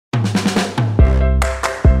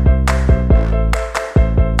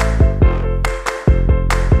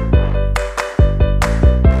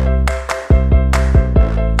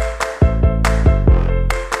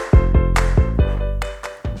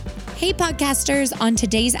podcasters. On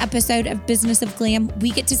today's episode of Business of Glam,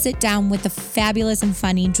 we get to sit down with the fabulous and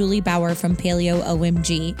funny Juli Bauer from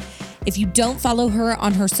Paleomg. If you don't follow her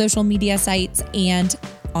on her social media sites and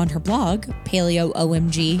on her blog,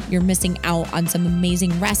 Paleomg, you're missing out on some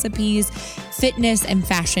amazing recipes, fitness, and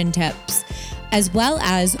fashion tips, as well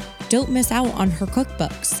as don't miss out on her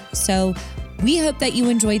cookbooks. So we hope that you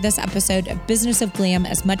enjoyed this episode of Business of Glam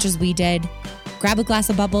as much as we did. Grab a glass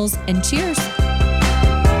of bubbles and cheers.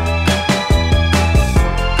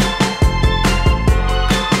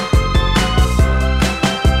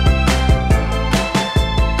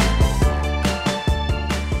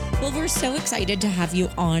 So excited to have you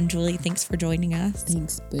on, Juli. Thanks for joining us.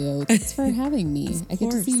 Thanks, Boo. Thanks for having me. I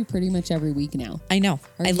get to see you pretty much every week now. I know.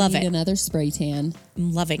 I love it. Another spray tan.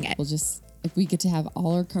 I'm loving it. We get to have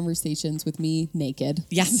all our conversations with me naked.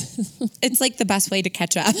 Yes. It's like the best way to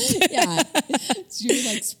catch up. Yeah.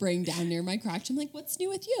 You're like spraying down near my crotch. I'm like, what's new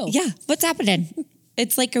with you? Yeah. What's happening?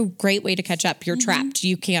 It's like a great way to catch up. You're trapped.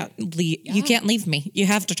 You can't leave. Yeah. You can't leave me. You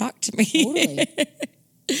have to talk to me. Totally.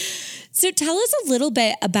 So tell us a little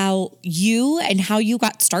bit about you and how you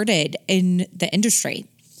got started in the industry.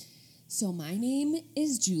 So my name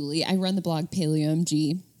is Juli. I run the blog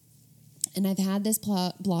Paleomg, and I've had this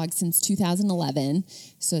blog since 2011.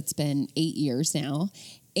 So it's been 8 years now.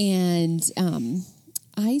 And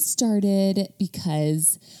I started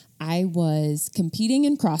because I was competing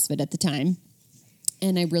in CrossFit at the time.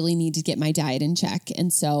 And I really need to get my diet in check.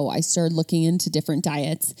 And so I started looking into different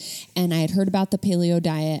diets. And I had heard about the paleo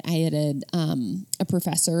diet. I had a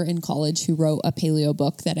professor in college who wrote a paleo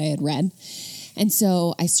book that I had read. And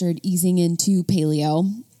so I started easing into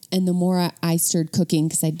paleo. And the more I started cooking,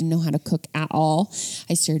 because I didn't know how to cook at all,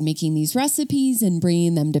 I started making these recipes and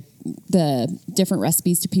bringing them to the different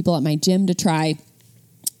recipes to people at my gym to try.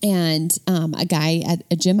 And a guy at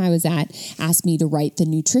a gym I was at asked me to write the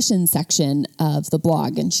nutrition section of the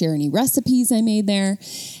blog and share any recipes I made there.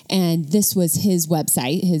 And this was his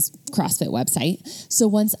website, his CrossFit website. So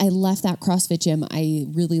once I left that CrossFit gym, I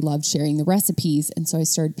really loved sharing the recipes. And so I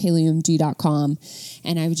started paleomg.com,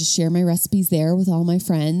 and I would just share my recipes there with all my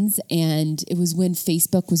friends. And it was when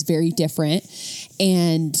Facebook was very different,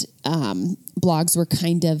 and blogs were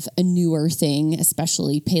kind of a newer thing,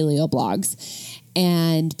 especially paleo blogs.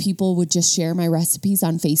 And people would just share my recipes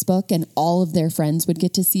on Facebook, and all of their friends would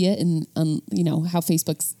get to see it. And you know how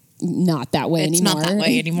Facebook's not that way anymore. It's not that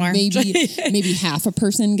way anymore. maybe half a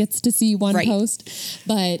person gets to see one post,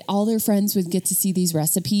 but all their friends would get to see these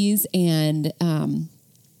recipes, and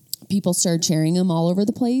people started sharing them all over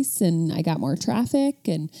the place, and I got more traffic,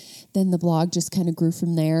 and then the blog just kind of grew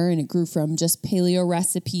from there, and it grew from just paleo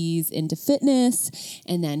recipes into fitness,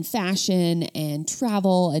 and then fashion and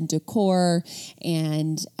travel and decor.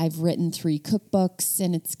 And I've written 3 cookbooks,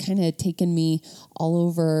 and it's kind of taken me all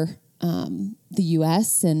over the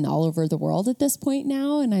U.S. and all over the world at this point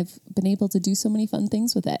now, and I've been able to do so many fun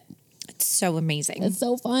things with it. It's so amazing. It's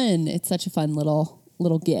so fun. It's such a fun little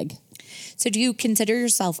gig. So do you consider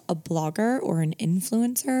yourself a blogger or an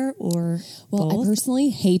influencer or both? I personally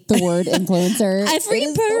hate the word influencer. Every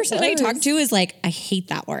person I talk to is like, I hate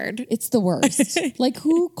that word. It's the worst. Like,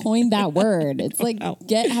 who coined that word? It's like,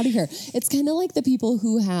 get out of here. It's kind of like the people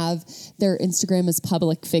who have their Instagram as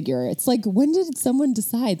public figure. It's like, when did someone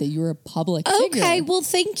decide that you were a public figure? Okay, well,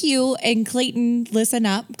 thank you. And Clayton, listen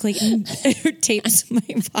up. Clayton tapes my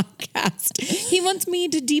podcast. He wants me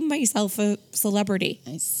to deem myself a celebrity.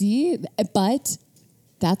 I see. But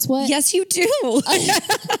that's what... Yes, you do.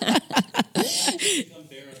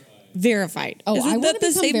 Verified. Oh, Isn't I want to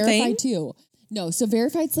become same verified thing? too. No, so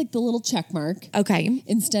verified's like the little check mark. Okay.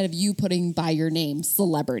 Instead of you putting by your name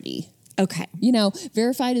celebrity. Okay. You know,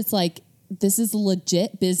 verified is like, this is a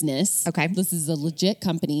legit business. Okay. This is a legit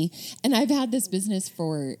company. And I've had this business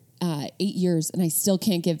for 8 years, and I still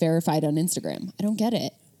can't get verified on Instagram. I don't get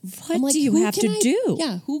it. What do you have to do?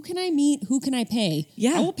 Yeah, who can I meet? Who can I pay?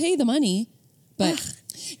 Yeah. I will pay the money. But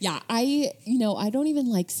yeah, I don't even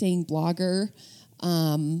like saying blogger.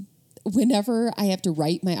 Whenever I have to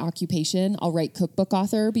write my occupation, I'll write cookbook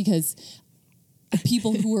author, because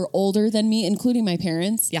people who are older than me, including my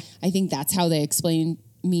parents, I think that's how they explain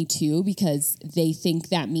me too, because they think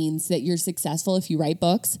that means that you're successful if you write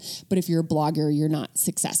books, but if you're a blogger, you're not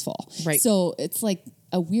successful. Right. So it's like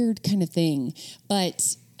a weird kind of thing.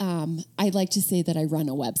 But I like to say that I run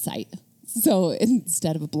a website. So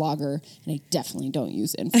instead of a blogger, and I definitely don't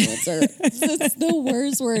use influencer. It's the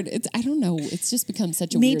worst word. I don't know. It's just become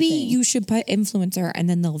such a weird thing. Maybe you should put influencer and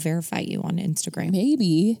then they'll verify you on Instagram.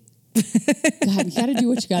 Maybe. God, you got to do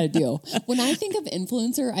what you got to do. When I think of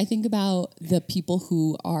influencer, I think about the people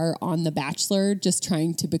who are on The Bachelor just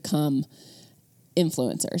trying to become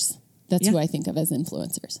influencers. That's who I think of as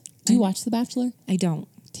influencers. Do you watch The Bachelor? I don't.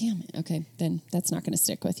 Damn it. Okay, then that's not going to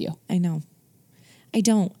stick with you. I know. I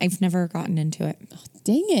don't. I've never gotten into it. Oh,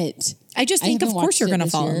 dang it. I just think, of course, you're going to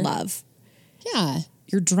fall in love. Yeah.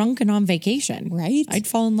 You're drunk and on vacation. Right? I'd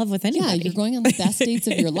fall in love with anybody. Yeah, you're going on the best dates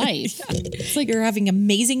of your life. It's like you're having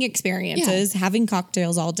amazing experiences, having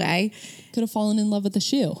cocktails all day. Could have fallen in love with the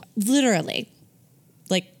shoe. Literally.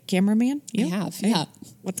 Like, cameraman? You? I have, hey, yeah.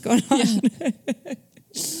 What's going on? Yeah.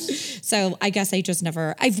 So I guess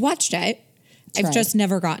I've watched it. I've just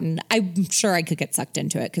never I'm sure I could get sucked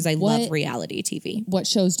into it because I love reality TV. What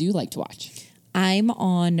shows do you like to watch? I'm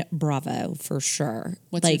on Bravo for sure.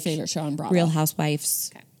 What's your favorite show on Bravo? Real Housewives.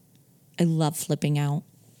 Okay. I love Flipping Out.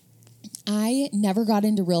 I never got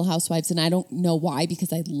into Real Housewives, and I don't know why,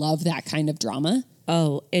 because I love that kind of drama.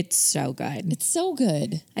 Oh, it's so good. It's so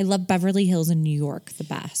good. I love Beverly Hills and New York the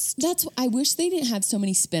best. I wish they didn't have so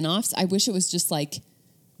many spinoffs. I wish it was just like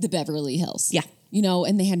the Beverly Hills. Yeah. You know,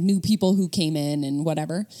 and they had new people who came in and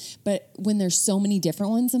whatever. But when there's so many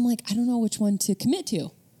different ones, I'm like, I don't know which one to commit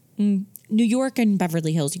to. New York and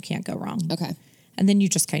Beverly Hills, you can't go wrong. Okay. And then you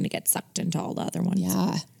just kind of get sucked into all the other ones.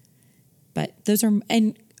 Yeah. But those are,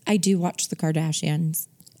 and I do watch the Kardashians.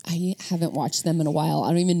 I haven't watched them in a while. I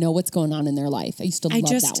don't even know what's going on in their life. I used to love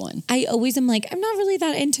that one. I always am like, I'm not really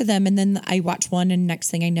that into them. And then I watch one, and next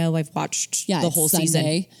thing I know, I've watched the whole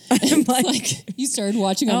season. I'm like, you started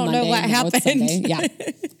watching on Monday. I don't know what happened. Yeah.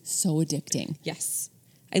 So addicting. Yes.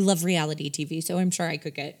 I love reality TV, so I'm sure I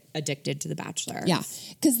could get addicted to The Bachelor. Yeah.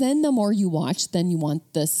 Because then the more you watch, then you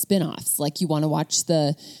want the spinoffs. Like you want to watch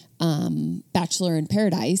the Bachelor in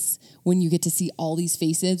Paradise when you get to see all these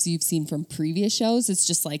faces you've seen from previous shows. It's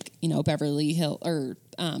just like, you know, Beverly Hills or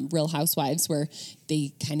Real Housewives, where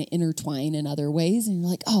they kind of intertwine in other ways. And you're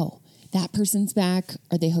like, oh, that person's back.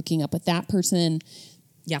 Are they hooking up with that person?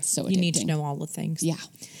 Yeah. So you need to know all the things. Yeah.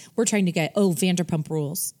 We're trying to get, Vanderpump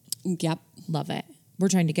Rules. Yep. Love it. We're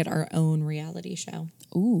trying to get our own reality show.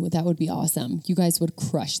 Ooh, that would be awesome. You guys would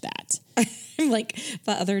crush that. Like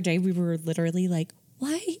the other day, we were literally like,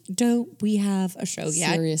 why don't we have a show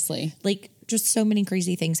yet? Seriously. Like, just so many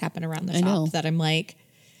crazy things happen around the shop that I'm like,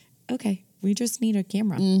 okay, we just need a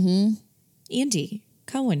camera. Mm-hmm. Andy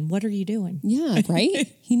Cohen, what are you doing? Yeah,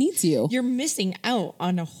 right? He needs you. You're missing out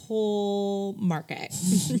on a whole market.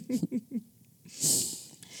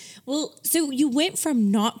 Well, so you went from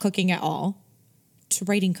not cooking at all to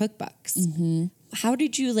writing cookbooks. Mm-hmm. How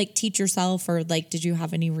did you teach yourself, or did you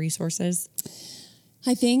have any resources?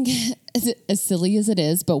 I think, as silly as it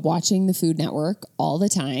is, but watching the Food Network all the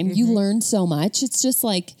time, you learn so much. It's just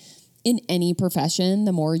like in any profession,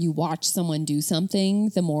 the more you watch someone do something,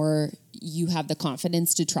 the more you have the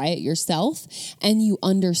confidence to try it yourself, and you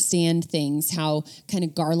understand things, how kind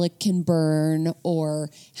of garlic can burn, or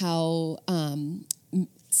how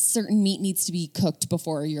certain meat needs to be cooked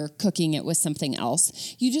before you're cooking it with something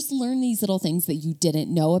else. You just learn these little things that you didn't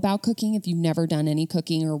know about cooking if you've never done any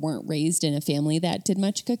cooking or weren't raised in a family that did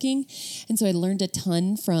much cooking. And so I learned a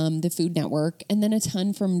ton from the Food Network, and then a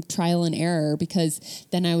ton from trial and error, because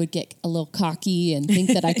then I would get a little cocky and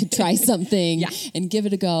think that I could try something and give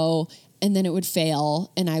it a go, and then it would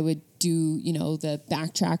fail, and I would do, the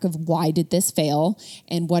backtrack of why did this fail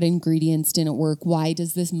and what ingredients didn't work? Why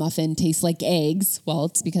does this muffin taste like eggs? Well,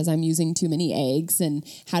 it's because I'm using too many eggs, and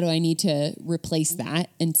how do I need to replace that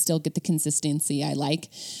and still get the consistency I like?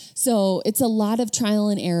 So it's a lot of trial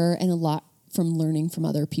and error, and a lot from learning from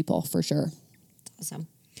other people, for sure. Awesome.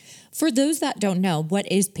 For those that don't know,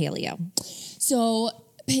 what is paleo? So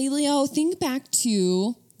paleo, think back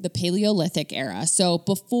to the Paleolithic era. So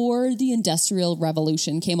before the Industrial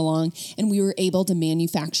Revolution came along, and we were able to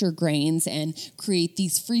manufacture grains and create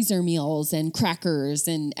these freezer meals and crackers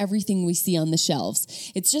and everything we see on the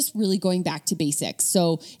shelves. It's just really going back to basics.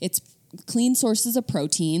 So it's clean sources of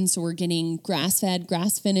protein. So we're getting grass-fed,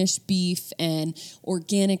 grass-finished beef and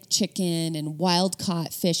organic chicken and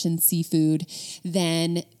wild-caught fish and seafood.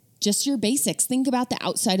 Then just your basics. Think about the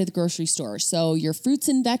outside of the grocery store. So your fruits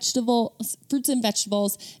and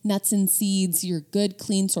vegetables, nuts and seeds, your good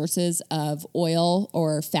clean sources of oil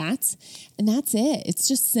or fats. And that's it. It's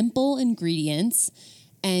just simple ingredients.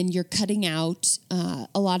 And you're cutting out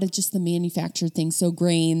a lot of just the manufactured things. So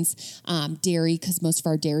grains, dairy, because most of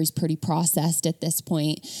our dairy is pretty processed at this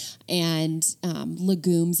point, and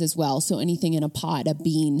legumes as well. So anything in a pot, a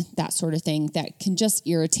bean, that sort of thing that can just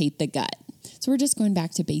irritate the gut. So we're just going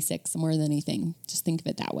back to basics more than anything. Just think of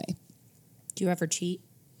it that way. Do you ever cheat?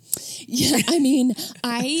 Yeah, I mean,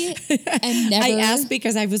 I am never... I asked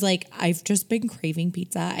because I was like, I've just been craving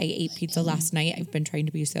pizza. I ate pizza last night. I've been trying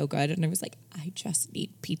to be so good. And I was like, I just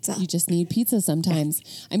need pizza. You just need pizza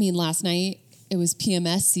sometimes. I mean, last night it was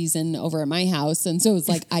PMS season over at my house. And so it was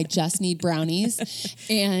like, I just need brownies.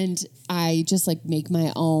 And I just like make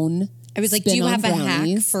my own. I was like, do you have a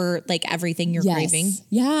hack for like everything you're craving?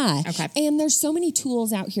 Yeah. Okay. And there's so many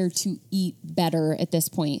tools out here to eat better at this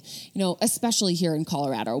point, you know, especially here in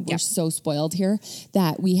Colorado. We're so spoiled here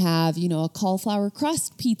that we have, you know, a cauliflower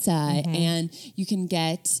crust pizza and you can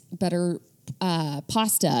get better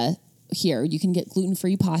pasta here. You can get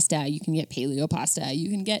gluten-free pasta. You can get paleo pasta. You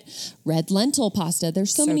can get red lentil pasta.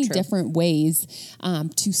 There's so many different ways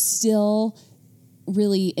to still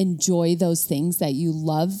really enjoy those things that you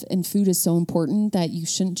love. And food is so important that you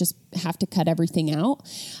shouldn't just have to cut everything out.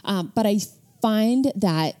 But I find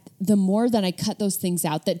that the more that I cut those things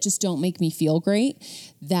out that just don't make me feel great,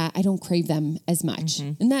 that I don't crave them as much.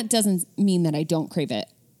 And that doesn't mean that I don't crave it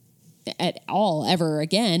at all ever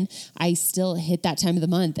again. I still hit that time of the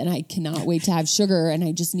month and I cannot wait to have sugar and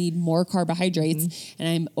I just need more carbohydrates and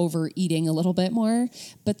I'm overeating a little bit more,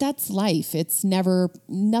 but that's life. It's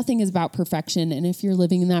nothing is about perfection. And if you're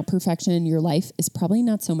living in that perfection, your life is probably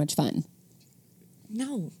not so much fun.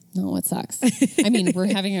 No, it sucks. I mean,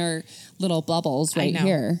 we're having our little bubbles right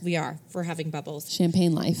here. We are. We're having bubbles.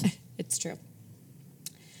 Champagne life. It's true.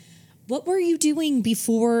 What were you doing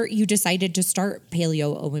before you decided to start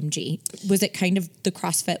Paleomg? Was it kind of the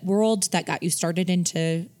CrossFit world that got you started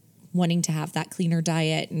into wanting to have that cleaner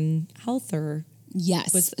diet and health, or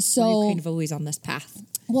yes, were you kind of always on this path?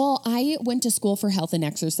 Well, I went to school for health and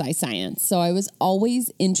exercise science, so I was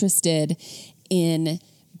always interested in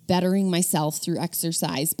bettering myself through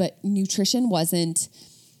exercise, but nutrition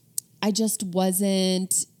I just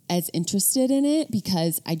wasn't as interested in it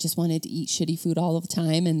because I just wanted to eat shitty food all the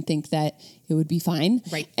time and think that it would be fine.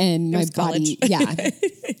 Right. And my body,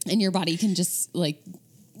 and your body can just like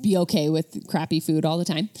be okay with crappy food all the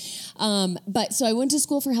time. But so I went to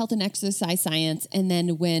school for health and exercise science. And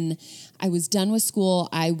then when I was done with school,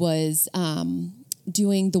 I was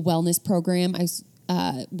doing the wellness program. I was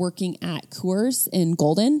working at Coors in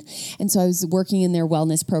Golden. And so I was working in their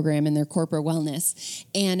wellness program and their corporate wellness.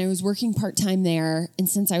 And I was working part-time there. And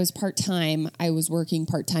since I was part-time, I was working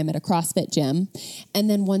part-time at a CrossFit gym. And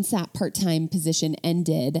then once that part-time position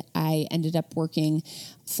ended, I ended up working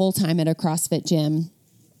full-time at a CrossFit gym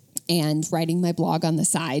and writing my blog on the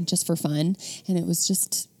side just for fun. And it was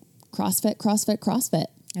just CrossFit.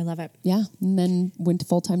 I love it. Yeah. And then went to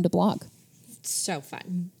full-time to blog. It's so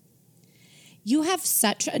fun. You have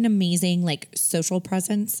such an amazing like social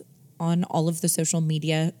presence on all of the social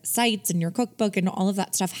media sites and your cookbook and all of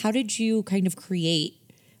that stuff. How did you kind of create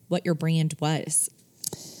what your brand was?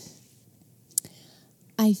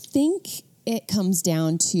 I think it comes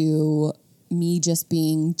down to me just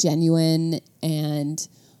being genuine and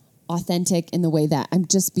authentic in the way that I'm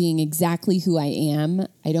just being exactly who I am.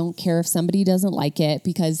 I don't care if somebody doesn't like it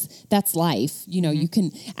because that's life. You know, you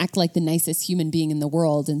can act like the nicest human being in the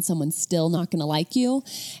world and someone's still not going to like you.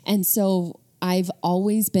 And so I've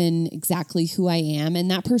always been exactly who I am, and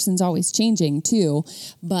that person's always changing too.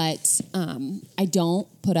 But I don't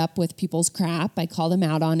put up with people's crap. I call them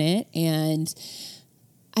out on it. And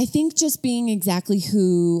I think just being exactly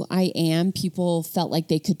who I am, people felt like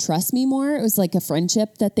they could trust me more. It was like a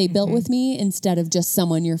friendship that they built with me instead of just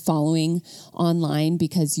someone you're following online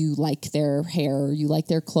because you like their hair or you like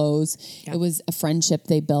their clothes. Yep. It was a friendship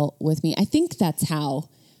they built with me. I think that's how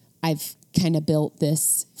I've kind of built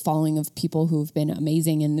this following of people who've been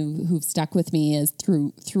amazing and who've stuck with me is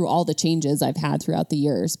through all the changes I've had throughout the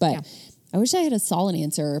years. But I wish I had a solid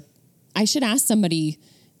answer. I should ask somebody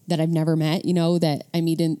that I've never met, you know, that I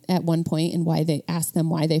meet at one point and why they ask them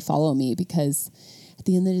why they follow me, because at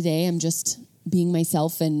the end of the day, I'm just being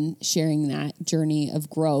myself and sharing that journey of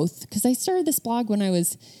growth. Because I started this blog when I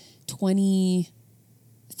was 22.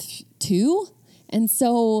 And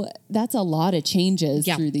so that's a lot of changes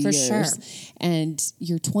through the years. Sure. And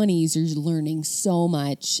your 20s, you're learning so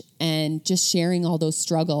much, and just sharing all those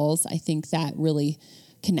struggles. I think that really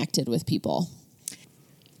connected with people.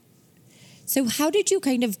 So how did you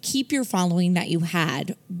kind of keep your following that you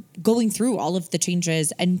had going through all of the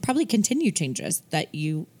changes and probably continued changes that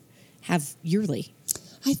you have yearly?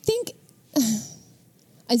 I think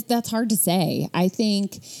that's hard to say. I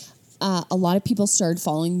think a lot of people started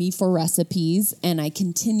following me for recipes, and I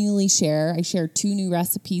continually share. I share 2 new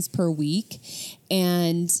recipes per week.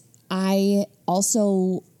 And I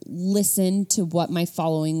also listened to what my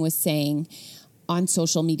following was saying on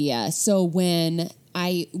social media. So when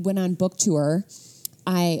I went on book tour,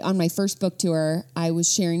 on my first book tour, I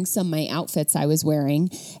was sharing some of my outfits I was wearing,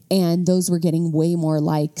 and those were getting way more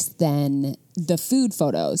likes than the food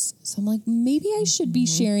photos. So I'm like, maybe I should be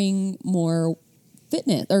sharing more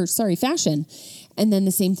fashion. And then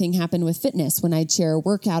the same thing happened with fitness. When I'd share a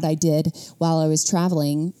workout I did while I was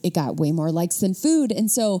traveling, it got way more likes than food.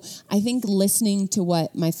 And so I think listening to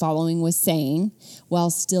what my following was saying while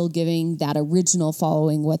still giving that original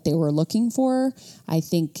following what they were looking for, I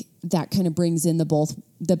think that kind of brings in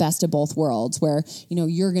the best of both worlds, where, you know,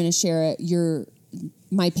 you're going to share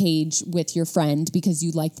my page with your friend because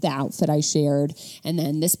you liked the outfit I shared, and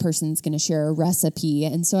then this person's going to share a recipe.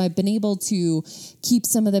 And so I've been able to keep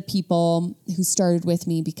some of the people who started with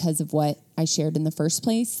me because of what I shared in the first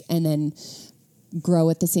place, and then grow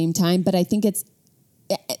at the same time. But I think it's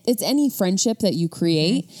any friendship that you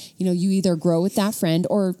create, you know, you either grow with that friend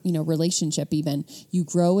or, you know, relationship, even you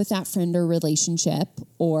grow with that friend or relationship,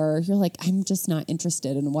 or you're like, I'm just not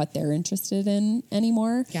interested in what they're interested in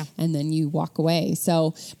anymore. Yeah. And then you walk away.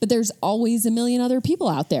 So, but there's always a million other people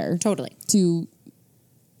out there Totally. to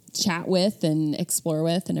chat with and explore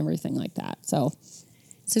with and everything like that. So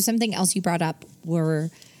something else you brought up were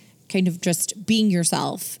kind of just being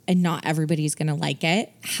yourself, and not everybody's going to like it.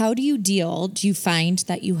 How do you find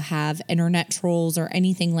that you have internet trolls or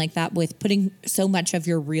anything like that with putting so much of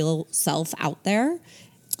your real self out there?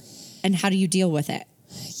 And how do you deal with it?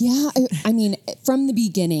 Yeah, I mean, from the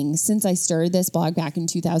beginning, since I started this blog back in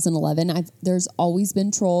 2011, there's always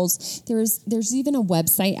been trolls. There's even a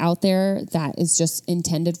website out there that is just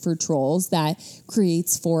intended for trolls that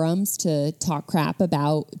creates forums to talk crap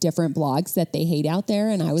about different blogs that they hate out there,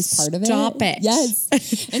 and I was part of it. Stop it. Yes.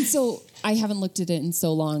 And so I haven't looked at it in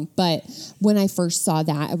so long, but when I first saw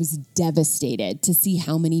that, I was devastated to see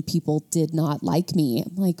how many people did not like me.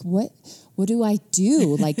 I'm like, what do I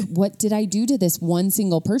do? Like, what did I do to this one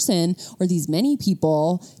single person or these many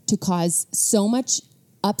people to cause so much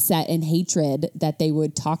upset and hatred that they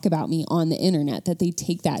would talk about me on the internet, that they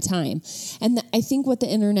take that time? And I think what the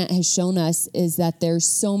internet has shown us is that there's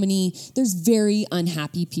very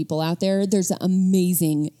unhappy people out there. There's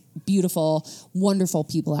amazing, beautiful, wonderful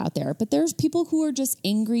people out there, but there's people who are just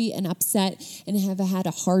angry and upset and have had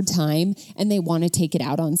a hard time, and they want to take it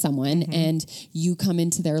out on someone. And you come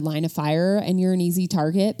into their line of fire, and you're an easy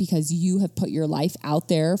target because you have put your life out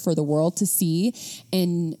there for the world to see.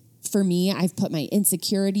 And for me, I've put my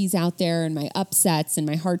insecurities out there and my upsets and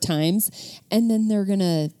my hard times, and then they're going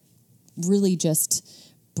to really just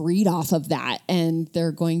breed off of that, and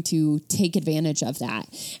they're going to take advantage of that.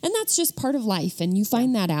 And that's just part of life. And you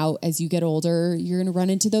find that out as you get older. You're going to run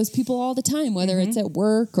into those people all the time, whether it's at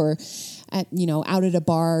work or at, out at a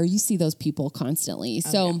bar. You see those people constantly.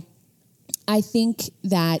 So I think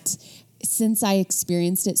that since I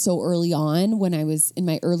experienced it so early on when I was in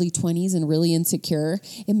my early 20s and really insecure,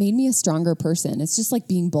 it made me a stronger person. It's just like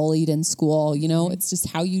being bullied in school, it's just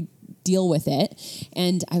how you deal with it.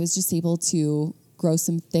 And I was just able to grow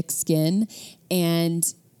some thick skin. And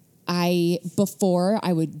before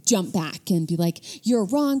I would jump back and be like, you're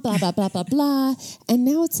wrong, blah, blah, blah, blah, blah. And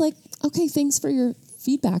now it's like, okay, thanks for your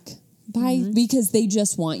feedback. Bye. Because they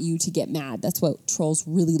just want you to get mad. That's what trolls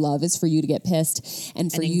really love, is for you to get pissed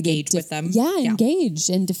and for you to engage with them. Yeah, engage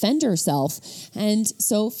and defend yourself. And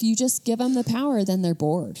so if you just give them the power, then they're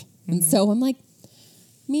bored. And so I'm like,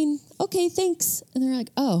 okay, thanks. And they're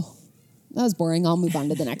like, oh, that was boring. I'll move on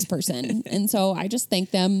to the next person. And so I just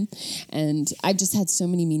thank them. And I've just had so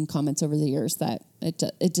many mean comments over the years that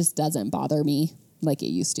it just doesn't bother me like it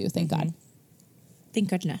used to. Thank God. Thank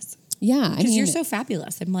goodness. Yeah. Because you're so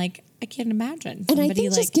fabulous. I'm like, I can't imagine. And I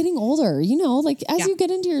think just getting older, as you get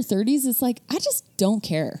into your 30s, it's like, I just don't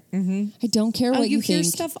care. I don't care what you think. You hear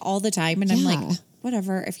stuff all the time. And I'm like,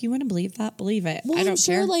 whatever. If you want to believe that, believe it. Well, I don't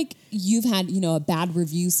care. I'm sure you've had, a bad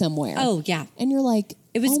review somewhere. Oh, yeah. And you're like,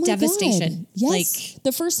 it was devastation. God. Yes.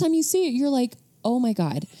 The first time you see it, you're like, oh my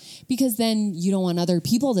God. Because then you don't want other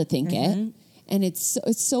people to think it. And it's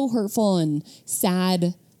so hurtful and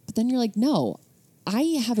sad. But then you're like, no,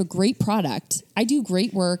 I have a great product. I do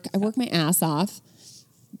great work. I work my ass off.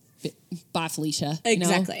 Bye, Felicia.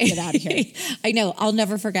 Exactly. Get out of here. I know. I'll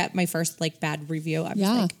never forget my first bad review. I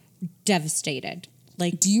was devastated.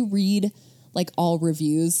 Do you read all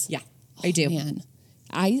reviews? Yeah, I do. Man.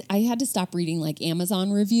 I had to stop reading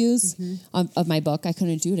Amazon reviews of my book. I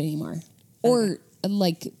couldn't do it anymore. Or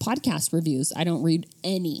podcast reviews. I don't read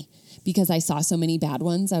any because I saw so many bad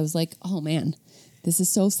ones. I was like, oh man, this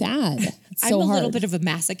is so sad. It's so I'm a hard. little bit of a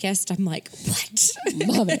masochist. I'm like, what?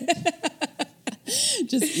 Love it.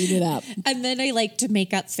 Just eat it up. And then I like to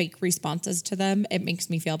make up fake responses to them. It makes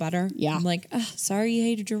me feel better. Yeah. I'm like, oh, sorry you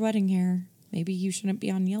hated your wedding hair. Maybe you shouldn't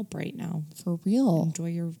be on Yelp right now. For real. Enjoy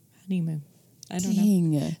your honeymoon. I don't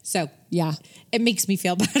Dang. know. So yeah, it makes me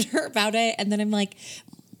feel better about it. And then I'm like,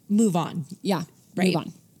 move on. Yeah. Right. Move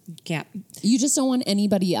on. Yeah. You just don't want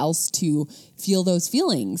anybody else to feel those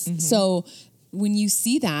feelings. So when you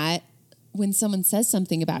see that, when someone says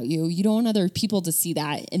something about you, you don't want other people to see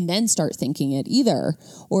that and then start thinking it either.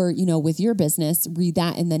 Or, with your business, read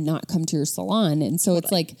that and then not come to your salon. And so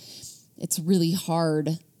it's like, it's really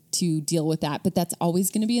hard to deal with that, but that's always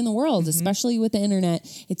going to be in the world, especially with the internet.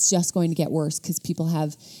 It's just going to get worse because people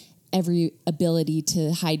have every ability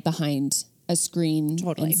to hide behind a screen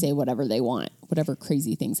and say whatever they want, whatever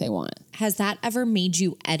crazy things they want. Has that ever made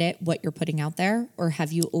you edit what you're putting out there? Or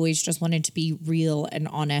have you always just wanted to be real and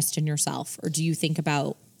honest in yourself? Or do you think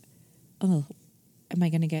about, am I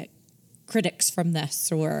going to get critics from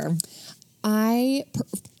this? Or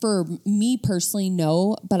for me personally,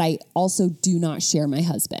 no, but I also do not share my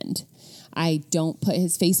husband. I don't put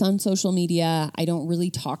his face on social media. I don't really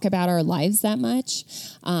talk about our lives that much.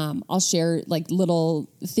 I'll share like little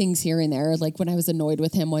things here and there, like when I was annoyed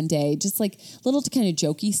with him one day, just like little kind of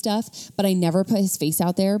jokey stuff, but I never put his face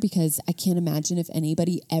out there because I can't imagine if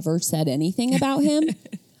anybody ever said anything about him.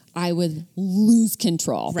 I would lose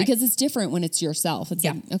control because it's different when it's yourself. It's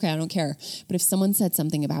like, okay, I don't care. But if someone said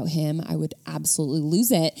something about him, I would absolutely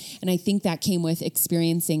lose it. And I think that came with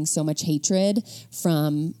experiencing so much hatred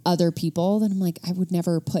from other people that I'm like, I would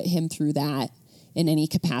never put him through that in any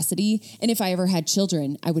capacity. And if I ever had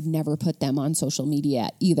children, I would never put them on social media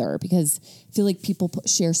either because I feel like people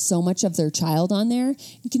share so much of their child on there.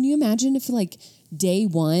 And can you imagine if like day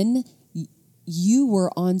one, you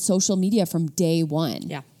were on social media from day one?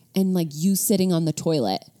 Yeah. And like you sitting on the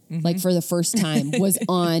toilet, like for the first time was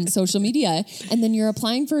on social media. And then you're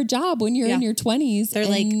applying for a job when you're in your 20s. They're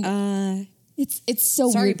like, it's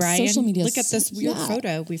so sorry, weird. Brian, social media. look at this weird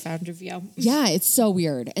photo we found of you. Yeah, it's so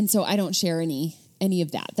weird. And so I don't share any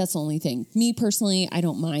of that. That's the only thing. Me personally, I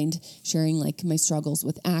don't mind sharing like my struggles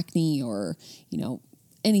with acne or,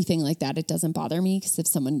 anything like that. It doesn't bother me because if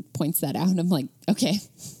someone points that out, I'm like, okay,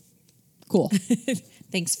 cool.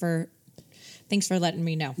 Thanks for letting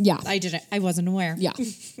me know. Yeah. I wasn't aware. Yeah.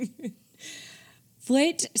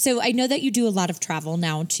 So I know that you do a lot of travel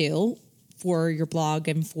now too for your blog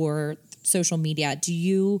and for social media.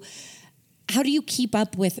 How do you keep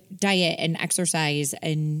up with diet and exercise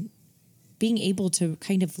and being able to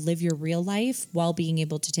kind of live your real life while being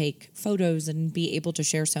able to take photos and be able to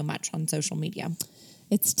share so much on social media?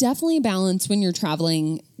 It's definitely a balance when you're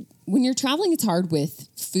traveling. When you're traveling, it's hard with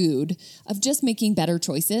food of just making better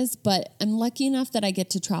choices. But I'm lucky enough that I get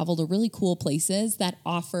to travel to really cool places that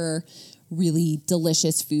offer really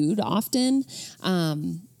delicious food often.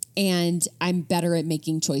 And I'm better at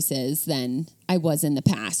making choices than I was in the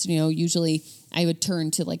past. Usually I would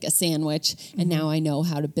turn to like a sandwich and now I know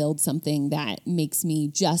how to build something that makes me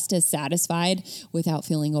just as satisfied without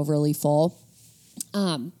feeling overly full.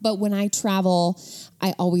 But when I travel,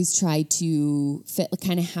 I always try to fit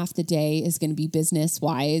kind of half the day is going to be business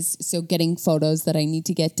wise. So getting photos that I need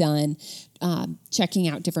to get done, checking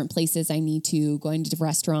out different places I need to, going to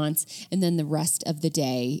restaurants. And then the rest of the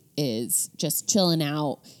day is just chilling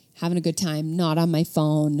out, having a good time, not on my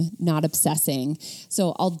phone, not obsessing.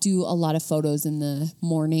 So I'll do a lot of photos in the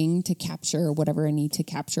morning to capture whatever I need to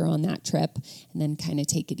capture on that trip and then kind of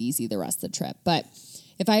take it easy the rest of the trip. But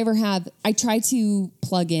if I ever I try to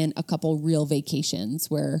plug in a couple real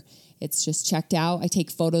vacations where it's just checked out. I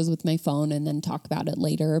take photos with my phone and then talk about it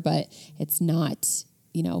later, but it's not,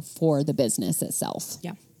 for the business itself.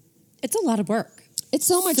 Yeah. It's a lot of work. It's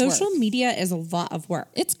so much work. Social media is a lot of work.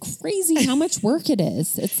 It's crazy how much work it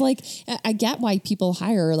is. It's like, I get why people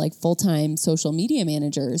hire like full-time social media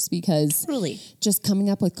managers because just coming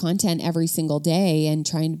up with content every single day and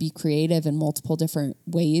trying to be creative in multiple different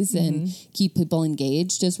ways and keep people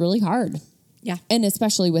engaged is really hard. Yeah. And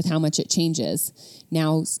especially with how much it changes.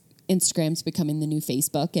 Now Instagram's becoming the new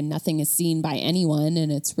Facebook and nothing is seen by anyone and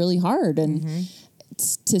it's really hard. And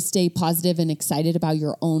to stay positive and excited about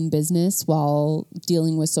your own business while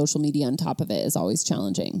dealing with social media on top of it is always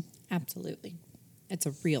challenging. Absolutely. It's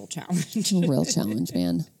a real challenge. A real challenge,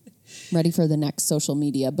 man. Ready for the next social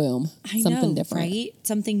media boom. Something different. Right?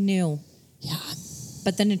 Something new. Yeah.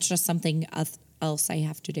 But then it's just something else I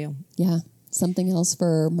have to do. Yeah. Something else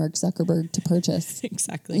for Mark Zuckerberg to purchase.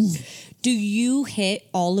 Exactly. Do you hit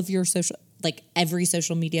all of your every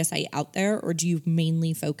social media site out there, or do you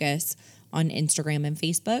mainly focus on Instagram and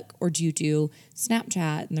Facebook, or do you do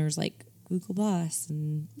Snapchat and there's like Google Plus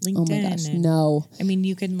and LinkedIn? Oh my gosh, no. I mean,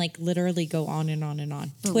 you can like literally go on and on and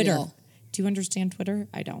on. Twitter. Real. Do you understand Twitter?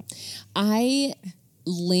 I don't. I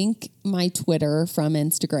link my Twitter from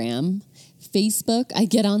Instagram. Facebook, I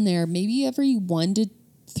get on there maybe every 1 to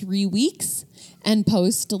 3 weeks and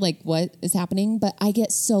post like what is happening, but I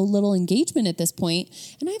get so little engagement at this point,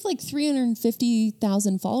 and I have like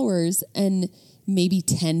 350,000 followers, and maybe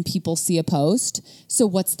 10 people see a post. So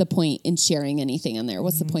what's the point in sharing anything on there?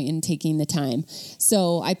 What's the point in taking the time?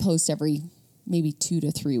 So I post every maybe 2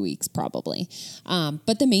 to 3 weeks probably.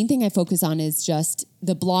 But the main thing I focus on is just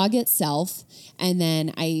the blog itself. And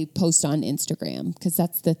then I post on Instagram because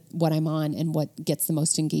that's what I'm on and what gets the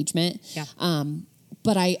most engagement. Yeah.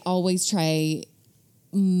 But I always try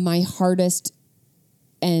my hardest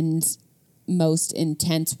and most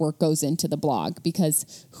intense work goes into the blog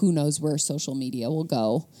because who knows where social media will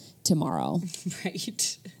go tomorrow.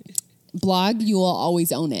 Right. Blog, you will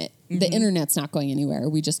always own it. The internet's not going anywhere.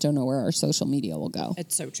 We just don't know where our social media will go.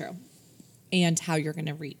 It's so true. And how you're going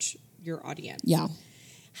to reach your audience. Yeah.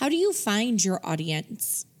 How do you find your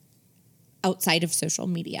audience outside of social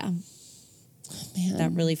media? Man,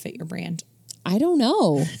 that really fit your brand? I don't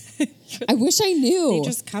know. I wish I knew. They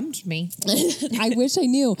just come to me. I wish I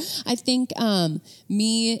knew. I think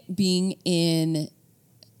me being in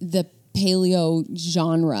the paleo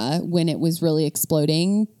genre when it was really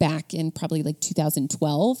exploding back in probably like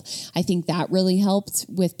 2012, I think that really helped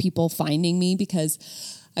with people finding me because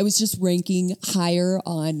I was just ranking higher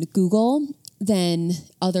on Google than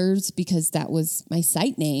others because that was my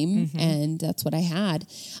site name and that's what I had.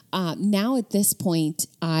 Now at this point,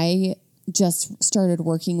 I just started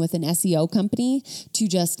working with an SEO company to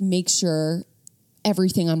just make sure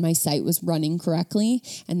everything on my site was running correctly.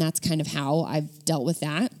 And that's kind of how I've dealt with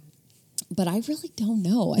that. But I really don't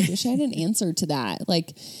know. I wish I had an answer to that.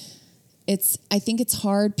 Like I think it's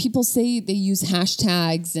hard. People say they use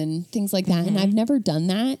hashtags and things like that. And I've never done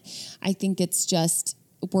that. I think it's just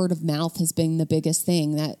word of mouth has been the biggest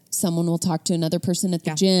thing, that someone will talk to another person at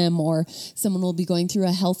the gym, or someone will be going through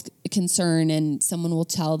a health concern and someone will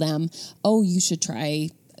tell them, oh, you should try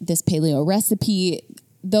this paleo recipe.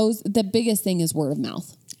 The biggest thing is word of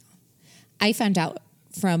mouth. I found out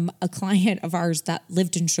from a client of ours that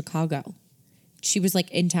lived in Chicago. She was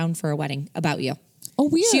like in town for a wedding about you. Oh,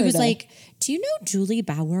 weird. She was like, do you know Juli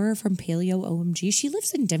Bauer from Paleomg? She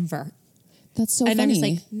lives in Denver. That's so funny. I was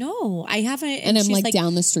like, no, I haven't. And I'm like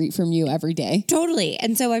down the street from you every day. Totally.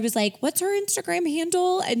 And so I was like, what's her Instagram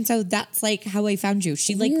handle? And so that's like how I found you.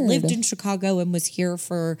 She like lived in Chicago and was here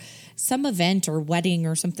for some event or wedding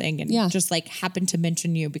or something. And just like happened to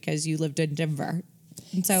mention you because you lived in Denver.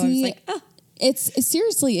 And so I was like, oh. It's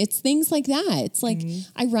seriously, it's things like that. It's like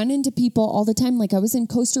I run into people all the time. Like I was in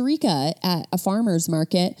Costa Rica at a farmer's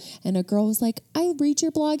market and a girl was like, I read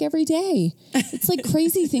your blog every day. It's like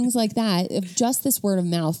crazy things like that. Of just this word of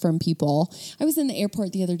mouth from people. I was in the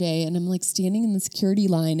airport the other day and I'm like standing in the security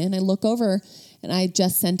line and I look over and I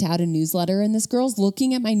just sent out a newsletter and this girl's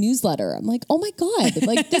looking at my newsletter. I'm like, oh my God,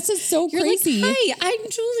 like this is so crazy. Like, hi, I'm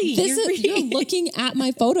Juli. You're looking at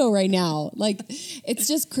my photo right now. Like it's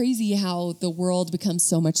just crazy how the world becomes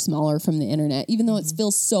so much smaller from the internet. Even though it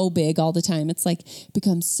feels so big all the time, it's like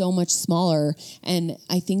becomes so much smaller. And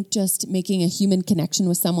I think just making a human connection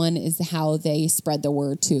with someone is how they spread the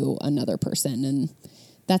word to another person. And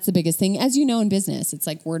that's the biggest thing. As you know, in business, it's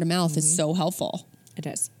like word of mouth is so helpful. It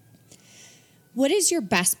is. What is your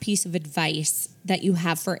best piece of advice that you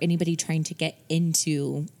have for anybody trying to get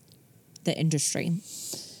into the industry?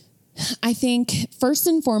 I think first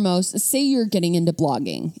and foremost, say you're getting into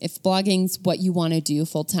blogging. If blogging's what you want to do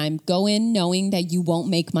full time, go in knowing that you won't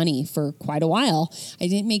make money for quite a while. I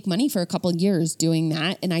didn't make money for a couple of years doing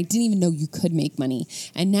that, and I didn't even know you could make money.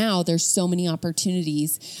 And now there's so many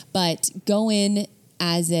opportunities, but go in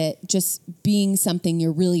as it just being something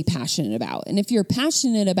you're really passionate about. And if you're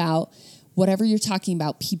passionate about whatever you're talking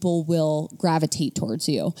about, people will gravitate towards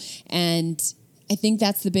you. And I think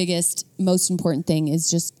that's the biggest, most important thing is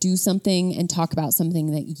just do something and talk about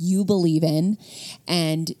something that you believe in,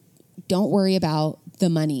 and don't worry about the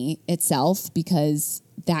money itself because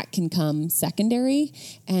that can come secondary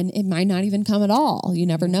and it might not even come at all. You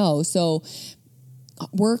never know. So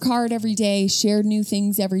work hard every day, share new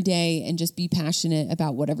things every day, and just be passionate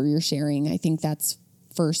about whatever you're sharing. I think that's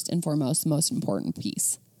first and foremost, most important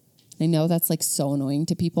piece. I know that's like so annoying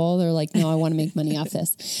to people. They're like, no, I want to make money off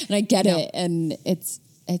this. And I get it. And it's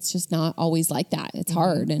just not always like that. It's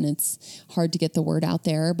hard and it's hard to get the word out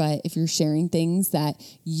there. But if you're sharing things that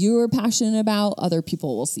you're passionate about, other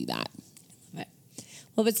people will see that. Love it.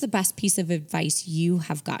 Well, what's the best piece of advice you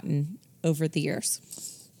have gotten over the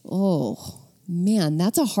years? Oh, man,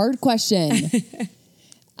 that's a hard question.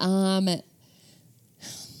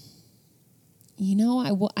 You know,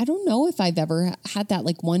 I don't know if I've ever had that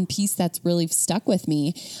like one piece that's really stuck with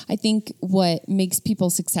me. I think what makes people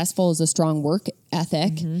successful is a strong work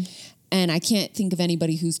ethic. And I can't think of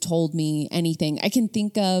anybody who's told me anything. I can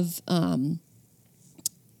think of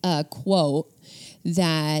a quote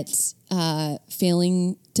that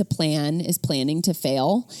failing to plan is planning to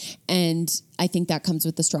fail. And I think that comes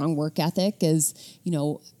with the strong work ethic is,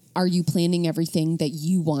 are you planning everything that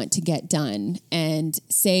you want to get done? And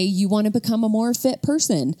say you want to become a more fit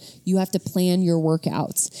person, you have to plan your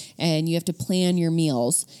workouts and you have to plan your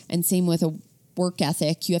meals. And same with a work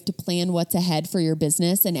ethic, you have to plan what's ahead for your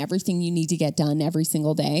business and everything you need to get done every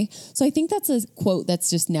single day. So I think that's a quote that's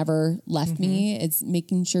just never left me. It's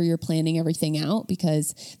making sure you're planning everything out,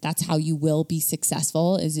 because that's how you will be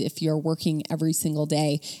successful, is if you're working every single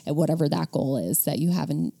day at whatever that goal is that you have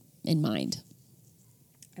in mind.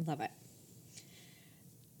 I love it.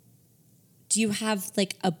 Do you have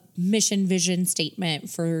like a mission vision statement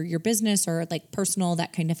for your business or like personal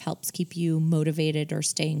that kind of helps keep you motivated or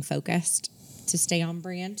staying focused to stay on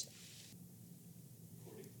brand?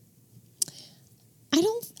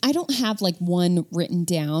 I don't have like one written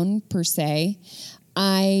down per se.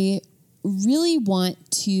 I really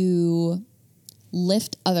want to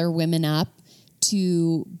lift other women up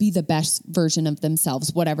to be the best version of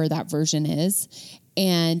themselves, whatever that version is.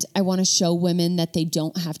 And I want to show women that they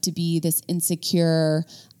don't have to be this insecure,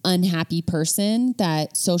 unhappy person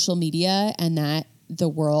that social media and that the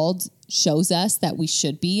world shows us that we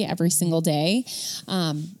should be every single day,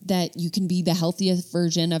 that you can be the healthiest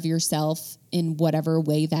version of yourself in whatever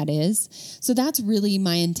way that is. So that's really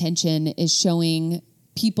my intention, is showing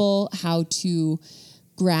people how to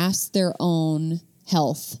grasp their own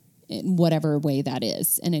health in whatever way that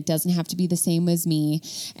is. And it doesn't have to be the same as me.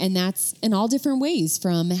 And that's in all different ways,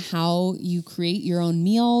 from how you create your own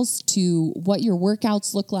meals to what your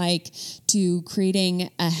workouts look like, to creating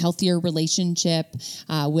a healthier relationship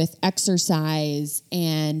with exercise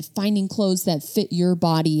and finding clothes that fit your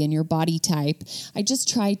body and your body type. I just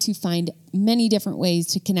try to find many different ways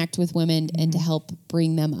to connect with women and to help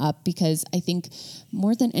bring them up, because I think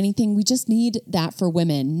more than anything, we just need that for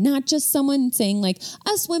women, not just someone saying like,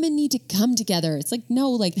 us women need to come together. It's like,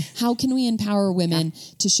 no, like, how can we empower women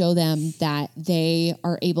to show them that they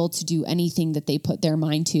are able to do anything that they put their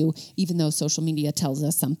mind to, even though social media tells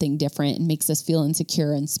us something different and makes us feel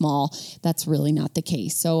insecure and small. That's really not the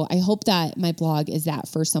case. So I hope that my blog is that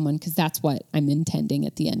for someone, because that's what I'm intending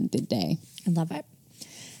at the end of the day. I love it.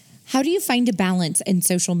 How do you find a balance in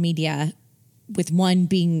social media with one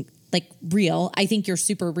being like real? I think you're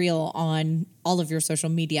super real on all of your social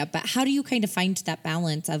media, but how do you kind of find that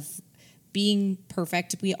balance of being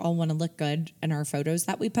perfect? We all want to look good in our photos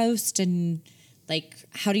that we post, and like,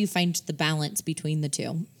 how do you find the balance between the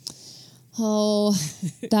two? Oh,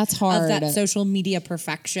 that's hard. Of that social media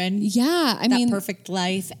perfection. Yeah. I mean, perfect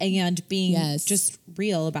life, and being just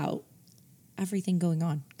real about everything going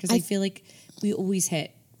on. Because I feel like we always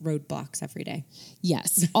hit roadblocks every day.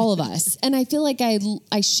 Yes, all of us. And I feel like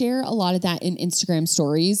I share a lot of that in Instagram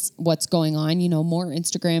stories, what's going on. More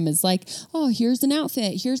Instagram is like, oh, here's an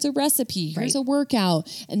outfit, here's a recipe, here's a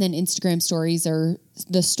workout. And then Instagram stories are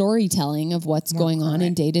the storytelling of what's going on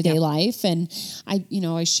in day-to-day life. And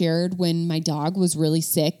I shared when my dog was really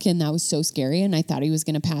sick, and that was so scary, and I thought he was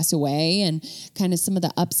going to pass away, and kind of some of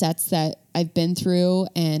the upsets that I've been through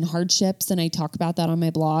and hardships. And I talk about that on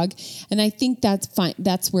my blog. And I think that's fine.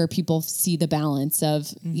 That's where people see the balance of,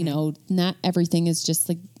 not everything is just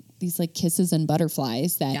like these like kisses and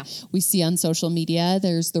butterflies that we see on social media.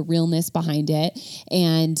 There's the realness behind it.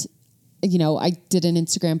 And I did an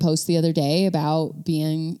Instagram post the other day about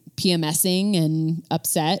being PMSing and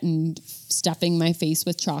upset and stuffing my face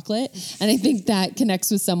with chocolate. And I think that connects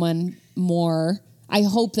with someone more. I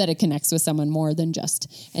hope that it connects with someone more than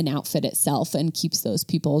just an outfit itself, and keeps those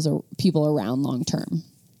people around long term.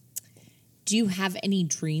 Do you have any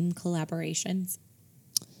dream collaborations?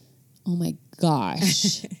 Oh my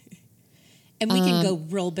gosh. And we can go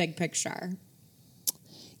real big picture.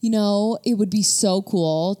 It would be so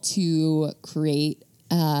cool to create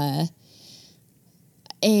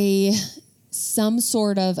some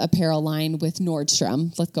sort of apparel line with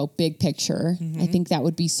Nordstrom. Let's go big picture. I think that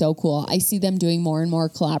would be so cool. I see them doing more and more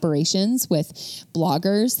collaborations with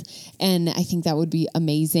bloggers, and I think that would be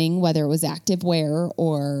amazing, whether it was activewear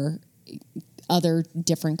or other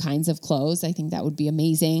different kinds of clothes. I think that would be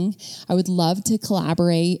amazing. I would love to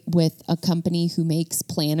collaborate with a company who makes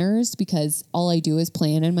planners, because all I do is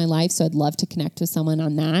plan in my life. So I'd love to connect with someone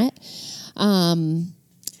on that.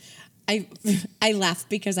 I laugh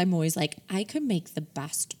because I'm always like, I could make the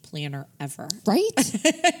best planner ever. Right?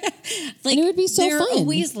 Like, and it would be so fun. They're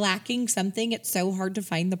always lacking something. It's so hard to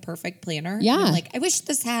find the perfect planner. Yeah. And I'm like, I wish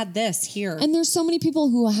this had this here. And there's so many people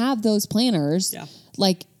who have those planners,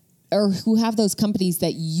 or who have those companies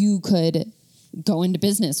that you could go into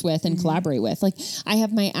business with and collaborate with. Like I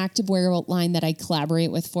have my activewear line that I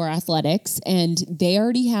collaborate with for athletics, and they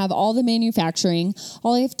already have all the manufacturing.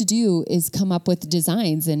 All I have to do is come up with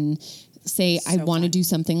designs and say, I want to do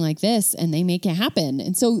something like this, and they make it happen.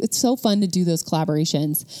 And so it's so fun to do those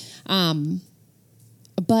collaborations.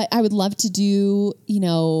 But I would love to do,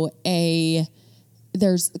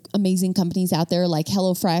 there's amazing companies out there like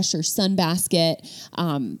HelloFresh or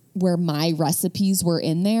Sunbasket, where my recipes were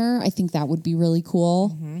in there. I think that would be really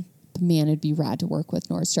cool. But man, it'd be rad to work with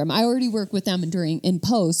Nordstrom. I already work with them in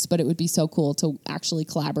post, but it would be so cool to actually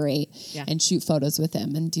collaborate and shoot photos with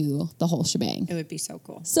them and do the whole shebang. It would be so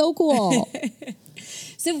cool. So cool.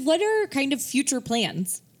 So what are kind of future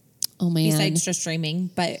plans? Oh man. Besides just streaming,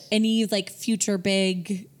 but any like future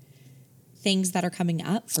big things that are coming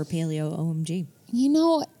up for Paleomg?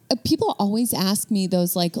 People always ask me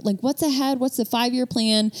those like what's ahead? What's the 5-year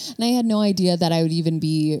plan? And I had no idea that I would even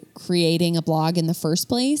be creating a blog in the first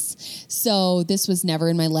place. So this was never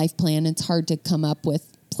in my life plan. It's hard to come up with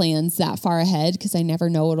plans that far ahead because I never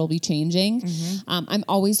know what'll be changing. I'm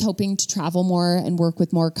always hoping to travel more and work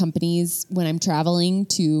with more companies when I'm traveling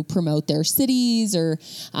to promote their cities or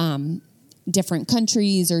different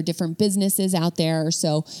countries or different businesses out there.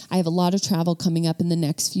 So I have a lot of travel coming up in the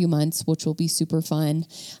next few months, which will be super fun.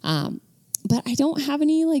 But I don't have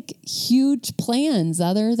any like huge plans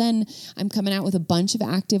other than I'm coming out with a bunch of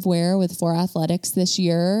activewear with For Athletics this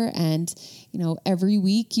year. And, every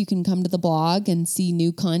week you can come to the blog and see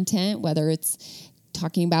new content, whether it's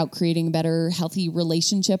talking about creating a better, healthy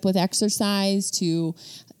relationship with exercise to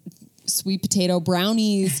sweet potato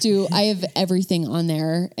brownies to I have everything on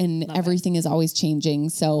there, and everything is always changing.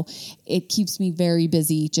 So it keeps me very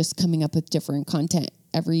busy just coming up with different content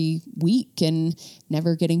every week and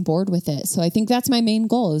never getting bored with it. So I think that's my main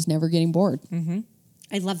goal, is never getting bored.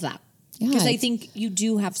 I love that. Yeah, because I think you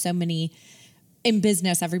do have so many in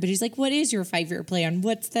business. Everybody's like, what is your 5-year plan?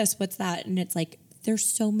 What's this? What's that? And it's like, there's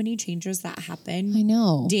so many changes that happen. I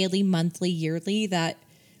know. Daily, monthly, yearly, that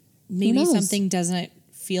maybe something doesn't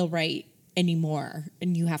feel right anymore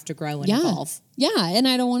and you have to grow and evolve. Yeah. And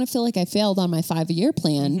I don't want to feel like I failed on my 5-year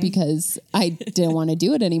plan because I didn't want to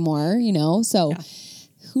do it anymore, So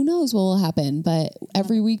who knows what will happen? But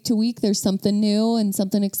every week to week, there's something new and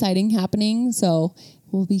something exciting happening. So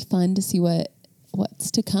it will be fun to see what's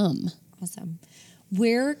to come. Awesome.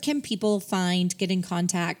 Where can people get in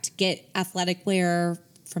contact, get athletic wear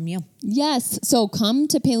from you? Yes. So come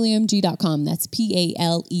to paleomg.com. That's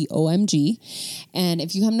Paleomg. And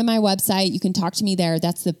if you come to my website, you can talk to me there.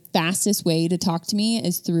 That's the fastest way to talk to me,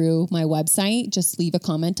 is through my website. Just leave a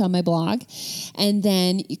comment on my blog. And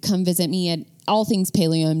then you come visit me at all things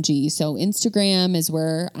Paleomg. So Instagram is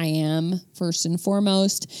where I am first and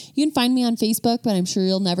foremost. You can find me on Facebook, but I'm sure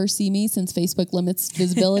you'll never see me since Facebook limits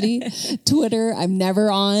visibility. Twitter, I'm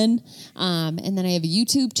never on. And then I have a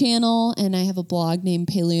YouTube channel, and I have a blog named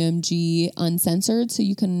Paleomg Uncensored. So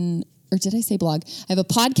you can, or did I say blog? I have a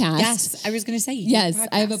podcast. Yes, I was going to say. Yes,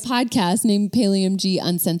 I have a podcast named Paleomg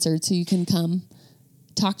Uncensored. So you can come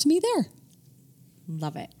talk to me there.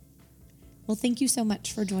 Love it. Well, thank you so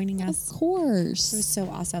much for joining us. Of course. It was so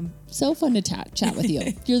awesome. So fun to chat with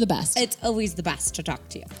you. You're the best. It's always the best to talk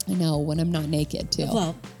to you. I know, when I'm not naked, too.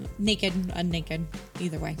 Well, naked, unnaked,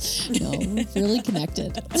 either way. No, really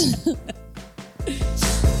connected.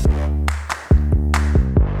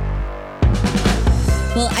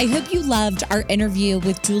 Well, I hope you loved our interview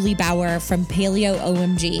with Juli Bauer from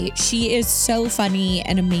Paleomg. She is so funny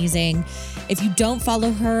and amazing. If you don't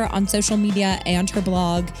follow her on social media and her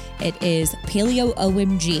blog, it is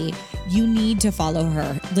Paleomg. You need to follow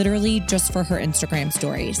her, literally just for her Instagram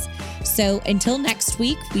stories. So until next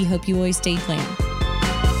week, we hope you always stay glam.